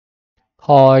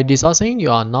Hi, this is Asing.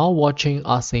 You are now watching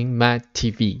Asing Math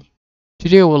TV.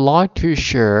 Today I would like to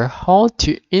share how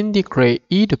to integrate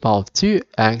e to the power of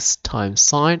 2x times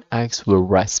sine x with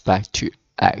respect to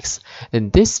x. In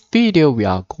this video, we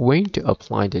are going to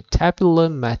apply the tabular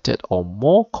method, or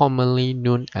more commonly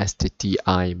known as the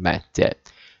DI method.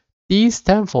 D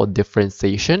stands for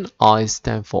differentiation, I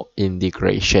stands for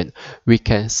integration. We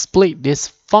can split this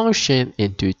function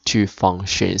into two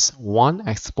functions, one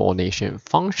exponential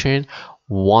function,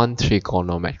 one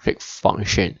trigonometric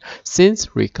function.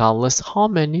 Since regardless how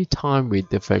many times we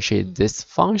differentiate these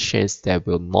functions, they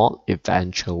will not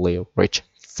eventually reach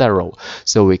 0.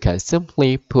 So we can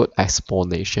simply put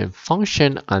exponential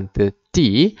function under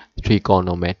D,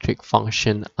 trigonometric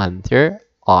function under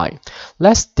I.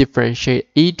 Let's differentiate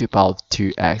e to the power of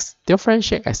 2x.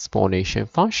 Differentiate exponential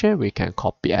function, we can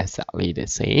copy exactly the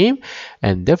same.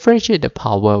 And differentiate the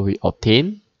power, we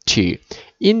obtain 2.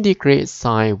 Integrate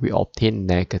sine, we obtain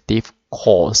negative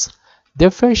cos.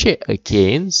 Differentiate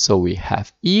again, so we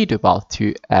have e to the power of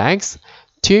 2x.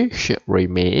 2 should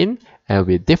remain. And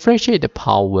we differentiate the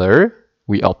power,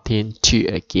 we obtain 2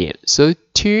 again. So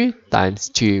 2 times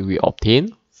 2, we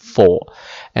obtain 4.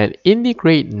 And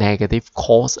integrate negative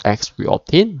cos x, we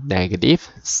obtain negative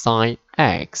sine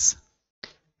x.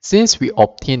 Since we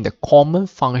obtain the common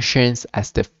functions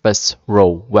as the first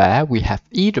row, where we have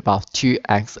e to the power of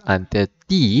 2x under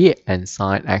D and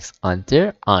sine x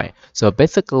under I. So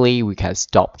basically, we can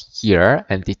stop here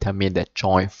and determine the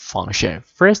joint function.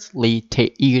 Firstly,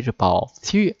 take e to the power of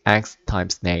 2x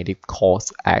times negative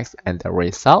cos x, and the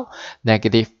result,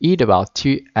 negative e to the power of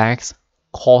 2x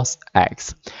cos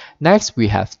x. Next, we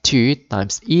have 2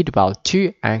 times e to the power of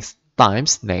 2x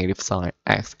times negative sine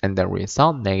x, and the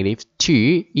result, negative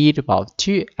 2 e to the power of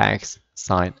 2x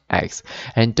sine x.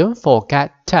 And don't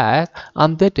forget that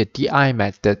under the DI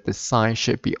method, the sign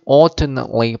should be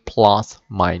alternately plus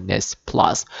minus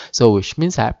plus. So which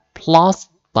means that plus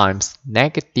times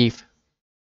negative,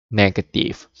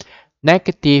 negative,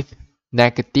 negative,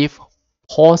 negative,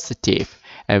 positive.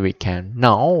 And we can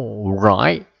now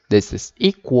write this is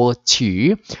equal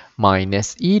to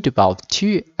minus e to the power of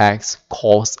 2x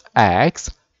cos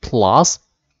x plus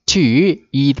 2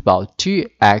 e to the power of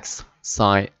 2x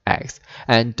sine x.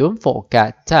 And don't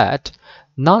forget that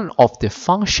none of the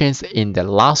functions in the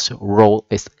last row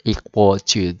is equal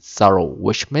to 0,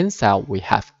 which means that we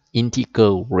have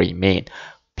integral remain.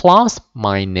 Plus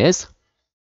minus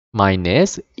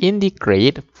minus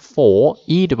integrate 4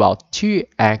 e to the power of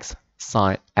 2x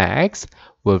sine x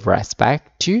with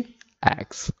respect to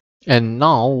x. And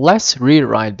now let's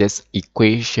rewrite this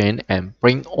equation and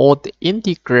bring all the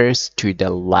integrals to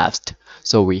the left.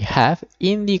 So we have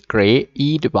integrate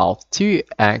e to the power of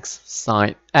 2x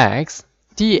sine x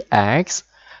dx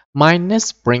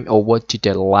minus bring over to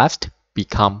the left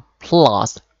become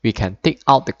plus. We can take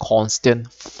out the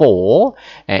constant 4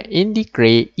 and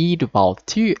integrate e to the power of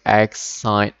 2x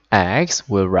sine x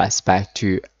with respect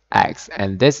to x,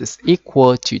 and this is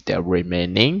equal to the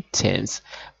remaining terms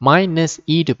minus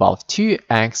e to the power of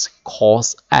 2x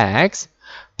cos x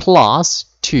plus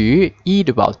 2 e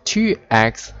to the power of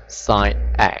 2x sine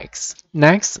x.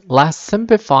 Next, let's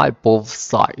simplify both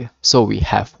sides. So we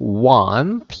have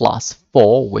 1 plus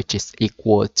 4, which is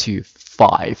equal to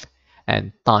 5.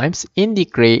 And times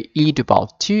integrate e to the power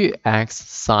of 2x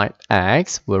sine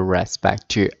x with respect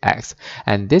to x.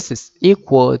 And this is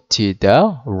equal to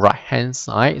the right hand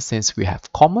side. Since we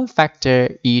have common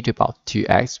factor e to the power of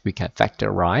 2x, we can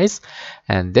factorize.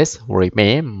 And this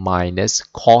remain minus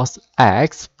cos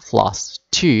x plus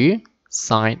 2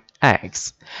 sine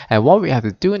x. And what we have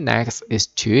to do next is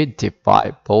to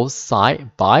divide both sides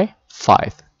by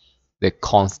 5. The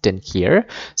constant here.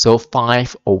 So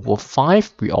 5 over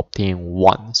 5, we obtain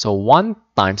 1. So 1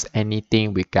 times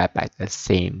anything, we get back the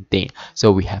same thing.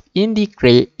 So we have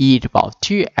integrate e to the power of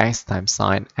 2x times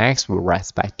sine x with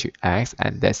respect to x,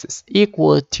 and this is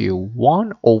equal to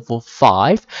 1 over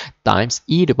 5 times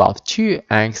e to the power of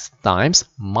 2x times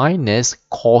minus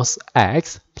cos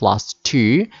x plus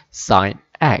 2 sine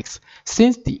x.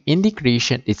 Since the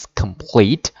integration is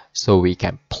complete, so we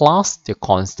can plus the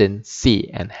constant c,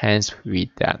 and hence we're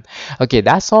done. Okay,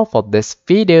 that's all for this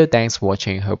video. Thanks for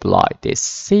watching. Hope you like this.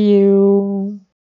 See you.